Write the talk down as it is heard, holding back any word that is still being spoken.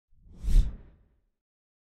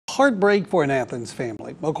Heartbreak for an Athens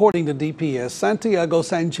family. According to DPS, Santiago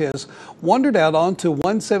Sanchez wandered out onto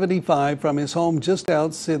 175 from his home just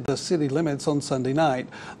outside the city limits on Sunday night.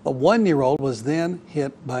 The one-year-old was then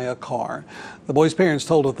hit by a car. The boy's parents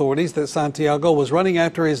told authorities that Santiago was running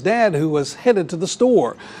after his dad, who was headed to the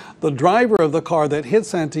store. The driver of the car that hit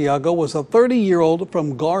Santiago was a 30-year-old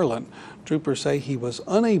from Garland. Troopers say he was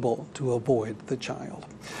unable to avoid the child.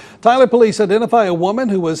 Tyler police identify a woman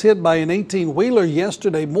who was hit by an 18-wheeler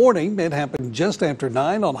yesterday morning. It happened just after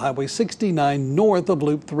 9 on Highway 69 north of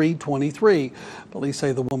Loop 323. Police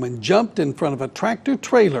say the woman jumped in front of a tractor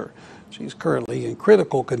trailer. She's currently in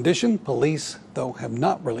critical condition. Police, though, have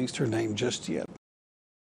not released her name just yet.